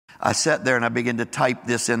I sat there and I began to type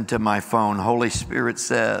this into my phone. Holy Spirit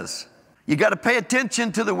says, you got to pay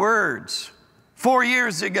attention to the words. 4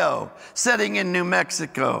 years ago, sitting in New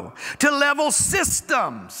Mexico, to level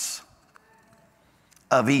systems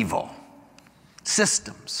of evil.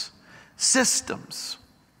 Systems.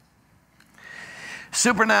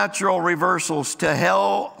 Supernatural reversals to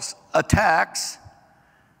hell's attacks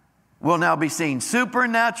will now be seen.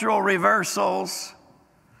 Supernatural reversals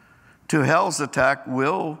to hell's attack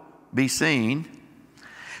will be seen.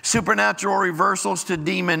 Supernatural reversals to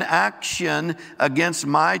demon action against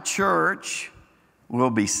my church will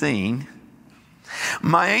be seen.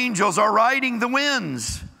 My angels are riding the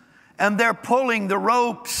winds, and they're pulling the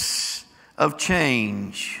ropes of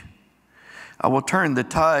change. I will turn the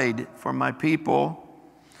tide for my people.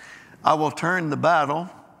 I will turn the battle.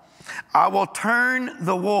 I will turn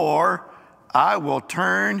the war. I will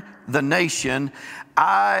turn the nation.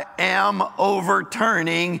 I am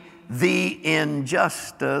overturning the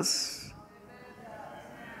injustice.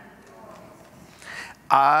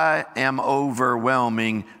 I am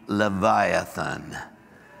overwhelming Leviathan,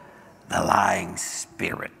 the lying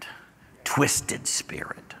spirit, twisted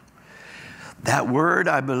spirit. That word,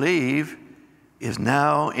 I believe, is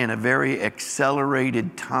now in a very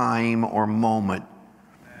accelerated time or moment.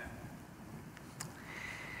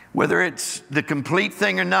 Whether it's the complete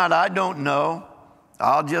thing or not, I don't know.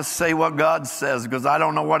 I'll just say what God says because I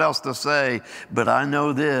don't know what else to say. But I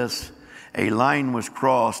know this, a line was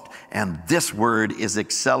crossed and this word is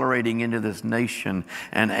accelerating into this nation,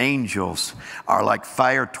 and angels are like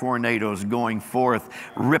fire tornadoes going forth,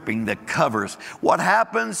 ripping the covers. What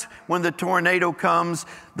happens when the tornado comes?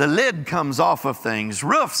 The lid comes off of things.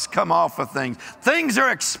 Roofs come off of things. Things are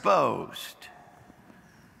exposed.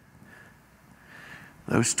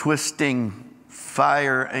 Those twisting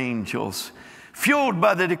fire angels, fueled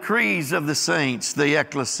by the decrees of the saints, the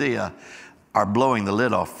ecclesia, are blowing the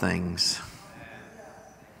lid off things.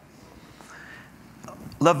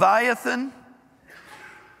 Leviathan,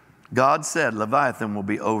 God said Leviathan will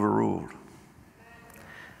be overruled.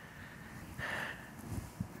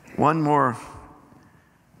 One more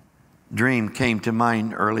dream came to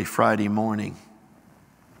mind early Friday morning.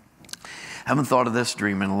 I haven't thought of this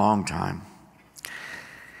dream in a long time.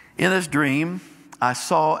 In this dream, I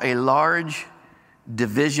saw a large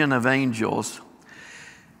division of angels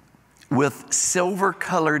with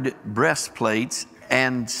silver-colored breastplates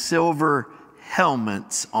and silver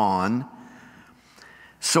helmets on.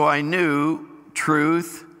 So I knew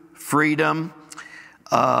truth, freedom,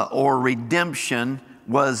 or redemption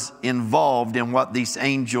was involved in what these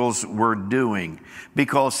angels were doing.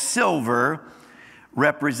 Because silver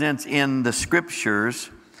represents in the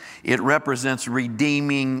scriptures, it represents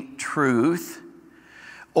redeeming truth,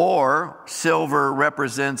 or silver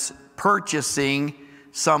represents purchasing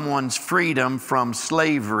someone's freedom from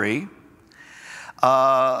slavery.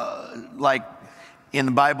 Like in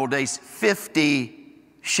the Bible days, 50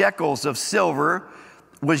 shekels of silver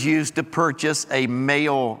was used to purchase a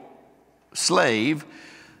male slave.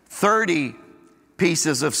 30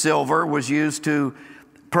 pieces of silver was used to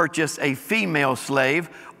purchase a female slave,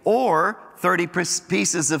 or 30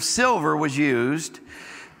 pieces of silver was used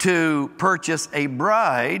to purchase a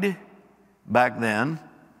bride back then.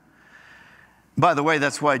 By the way,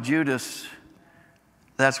 that's why Judas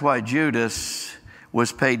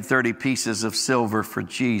was paid 30 pieces of silver for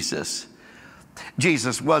Jesus.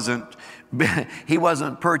 Jesus wasn't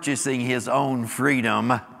purchasing his own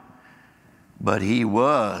freedom, but he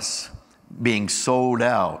was being sold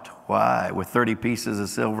out. Why? With 30 pieces of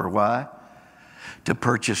silver. Why? To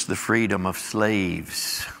purchase the freedom of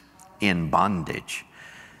slaves in bondage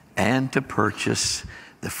and to purchase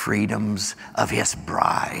the freedoms of his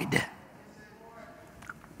bride.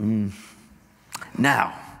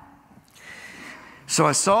 Now, so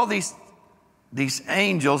I saw these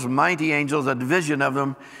angels, mighty angels, a division of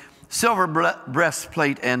them, silver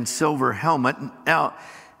breastplate and silver helmet. Now,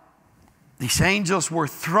 these angels were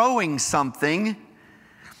throwing something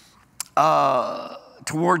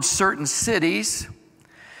towards certain cities,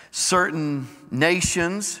 certain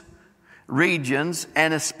nations, regions,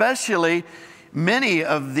 and especially many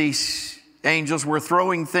of these angels were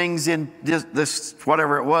throwing things in this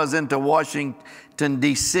whatever it was, into Washington,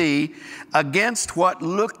 D.C., against what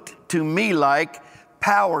looked to me like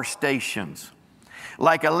power stations,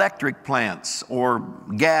 like electric plants or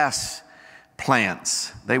gas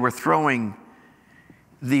plants. They were throwing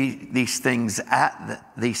these things at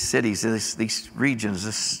these cities, these regions,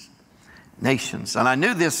 these nations. And I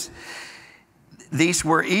knew these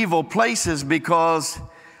were evil places because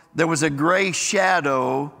there was a gray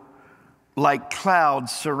shadow like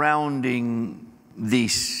clouds surrounding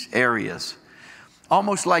these areas,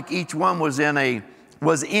 almost like each one was in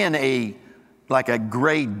a like a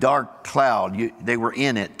gray dark cloud. They were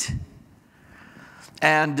in it.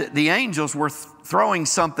 And the angels were throwing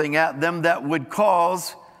something at them that would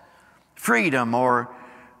cause freedom or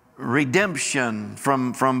redemption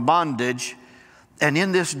from bondage. And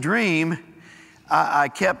in this dream, I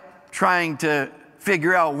kept trying to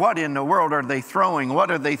figure out, what in the world are they throwing?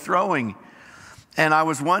 What are they throwing? And I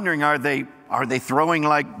was wondering, are they throwing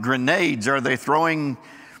like grenades? Are they throwing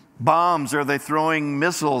bombs? Are they throwing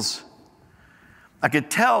missiles? I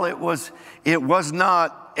could tell it was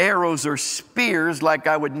not arrows or spears like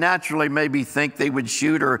I would naturally maybe think they would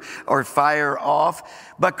shoot or fire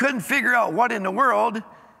off, but couldn't figure out what in the world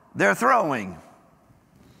they're throwing.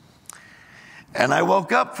 And I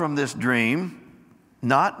woke up from this dream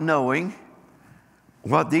not knowing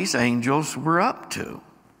what these angels were up to.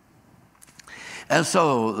 And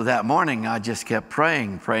so that morning I just kept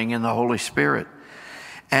praying in the Holy Spirit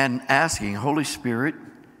and asking, Holy Spirit,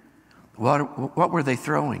 what were they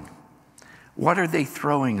throwing? What are they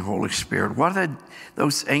throwing, Holy Spirit? What are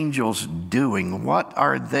those angels doing? What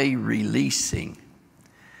are they releasing?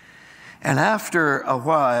 And after a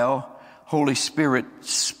while, Holy Spirit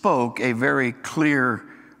spoke a very clear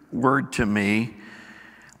word to me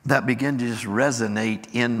that began to just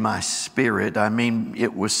resonate in my spirit. I mean,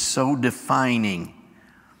 it was so defining.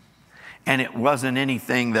 And it wasn't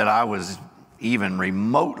anything that I was even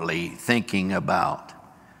remotely thinking about.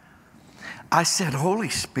 I said, Holy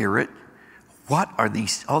Spirit, what are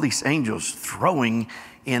all these angels throwing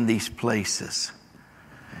in these places?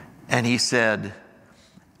 And he said,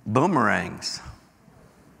 boomerangs.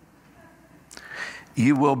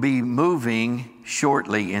 You will be moving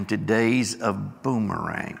shortly into days of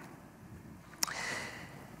boomerang.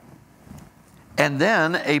 And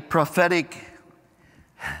then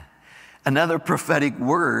another prophetic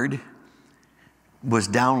word was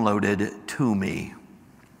downloaded to me.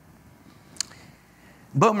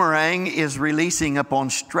 Boomerang is releasing upon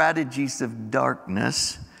strategies of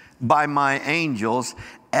darkness by my angels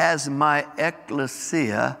as my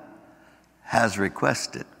ecclesia has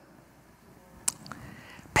requested.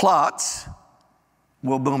 Plots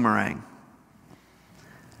will boomerang.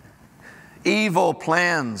 Evil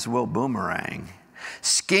plans will boomerang.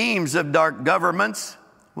 Schemes of dark governments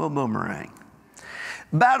will boomerang.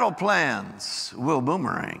 Battle plans will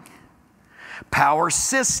boomerang. Power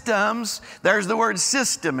systems, there's the word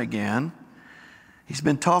system again. He's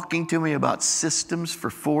been talking to me about systems for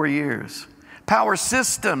 4 years. Power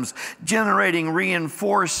systems generating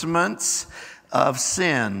reinforcements of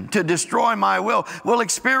sin to destroy my will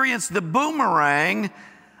experience the boomerang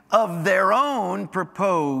of their own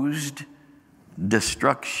proposed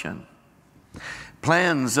destruction.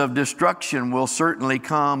 Plans of destruction will certainly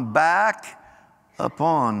come back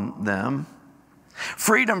upon them.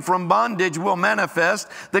 Freedom from bondage will manifest.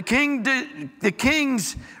 The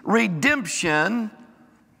king's redemption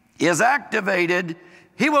is activated.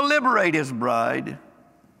 He will liberate his bride.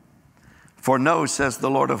 For know, says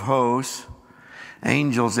the Lord of hosts,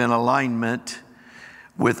 angels in alignment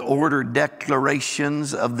with ordered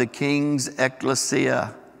declarations of the king's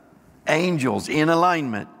ecclesia. Angels in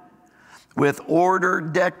alignment with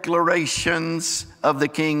ordered declarations of the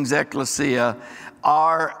king's ecclesia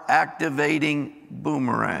are activating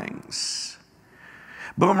boomerangs.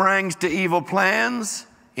 Boomerangs to evil plans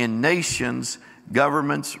in nations,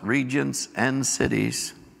 governments, regions, and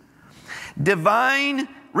cities. Divine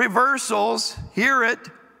reversals, hear it,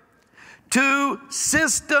 to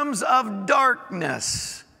systems of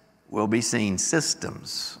darkness will be seen.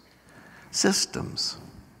 Systems.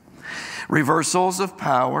 Reversals of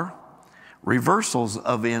power, reversals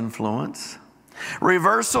of influence,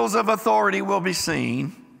 reversals of authority will be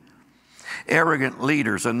seen. Arrogant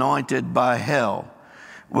leaders anointed by hell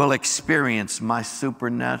will experience my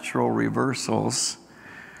supernatural reversals.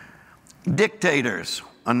 Dictators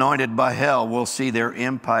anointed by hell will see their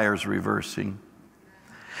empires reversing.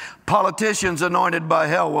 Politicians anointed by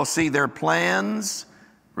hell will see their plans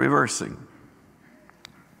reversing.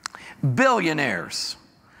 Billionaires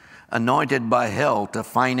anointed by hell to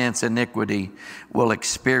finance iniquity will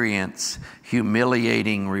experience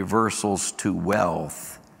humiliating reversals to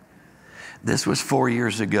wealth. This was 4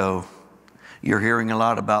 years ago. You're hearing a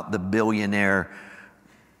lot about the billionaires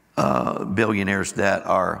that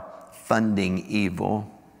are funding evil.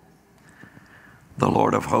 The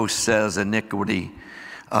Lord of hosts says iniquity,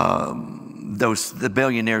 the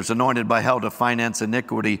billionaires anointed by hell to finance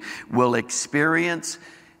iniquity will experience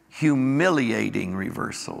humiliating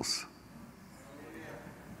reversals.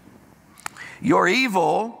 Your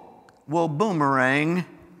evil will boomerang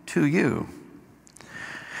to you.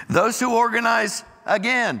 Those who organize,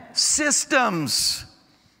 again, systems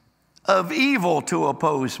of evil to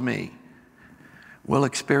oppose me will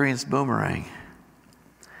experience boomerang.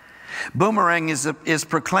 Boomerang is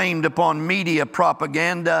proclaimed upon media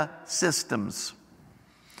propaganda systems.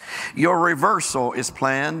 Your reversal is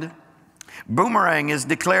planned. Boomerang is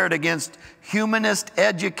declared against humanist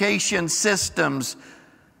education systems.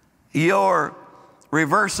 Your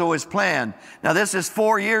reversal is planned. Now, this is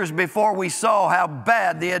 4 years before we saw how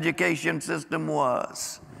bad the education system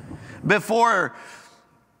was. Before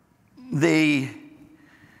the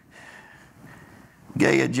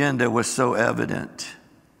gay agenda was so evident.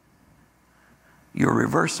 Your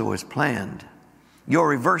reversal is planned. Your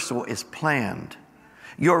reversal is planned.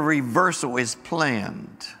 Your reversal is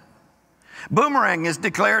planned. Boomerang is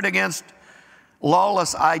declared against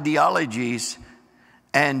lawless ideologies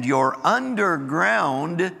and your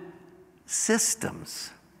underground systems.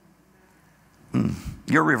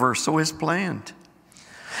 Your reversal is planned.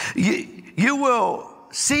 You will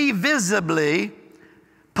see visibly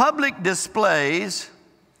public displays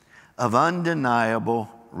of undeniable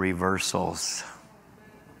reversals.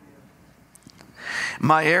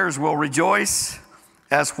 My heirs will rejoice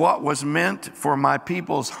as what was meant for my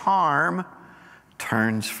people's harm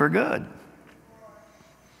turns for good.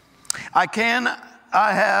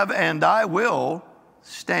 I have, and I will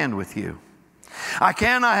stand with you. I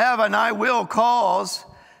have, and I will cause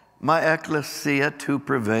my ecclesia to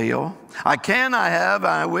prevail. I have,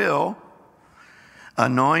 I will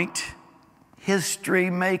anoint history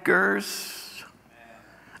makers.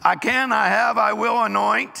 I have, I will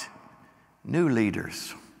anoint new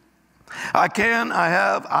leaders. I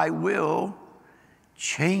have, I will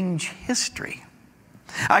change history.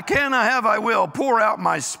 I have, I will pour out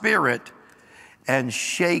my spirit and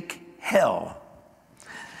shake hell.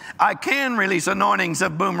 I can release anointings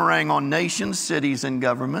of boomerang on nations, cities, and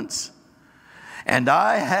governments. And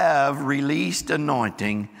I have released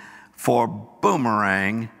anointing for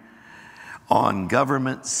boomerang on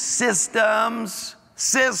government systems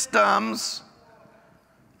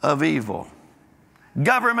of evil.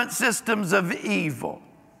 Government systems of evil.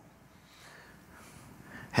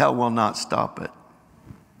 Hell will not stop it.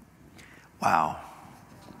 Wow.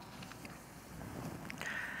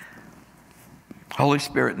 Holy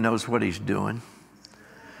Spirit knows what He's doing.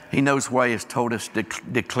 He knows why He's told us to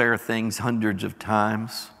declare things hundreds of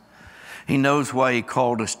times. He knows why He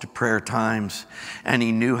called us to prayer times, and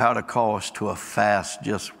He knew how to call us to a fast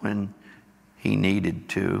just when He needed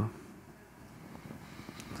to.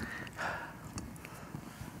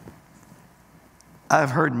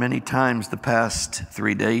 I've heard many times the past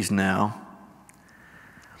 3 days now,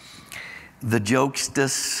 the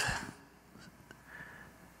jokesters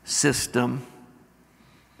system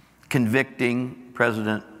convicting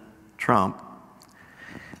President Trump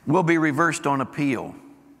will be reversed on appeal.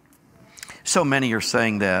 So many are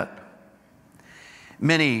saying that.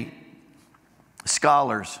 Many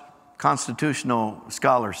scholars, constitutional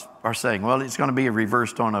scholars, are saying, well, it's going to be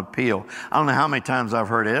reversed on appeal. I don't know how many times I've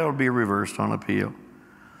heard it. It'll be reversed on appeal.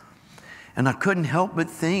 And I couldn't help but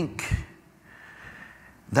think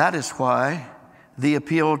that is why the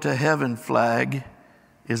appeal to heaven flag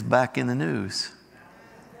is back in the news.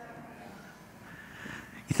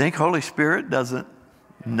 You think Holy Spirit doesn't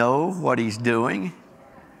know what He's doing?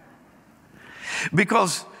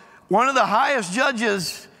 Because one of the highest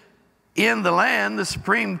judges in the land, the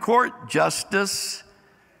Supreme Court Justice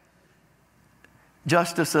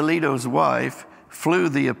Alito's wife, flew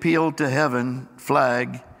the appeal to heaven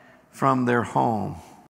flag from their home.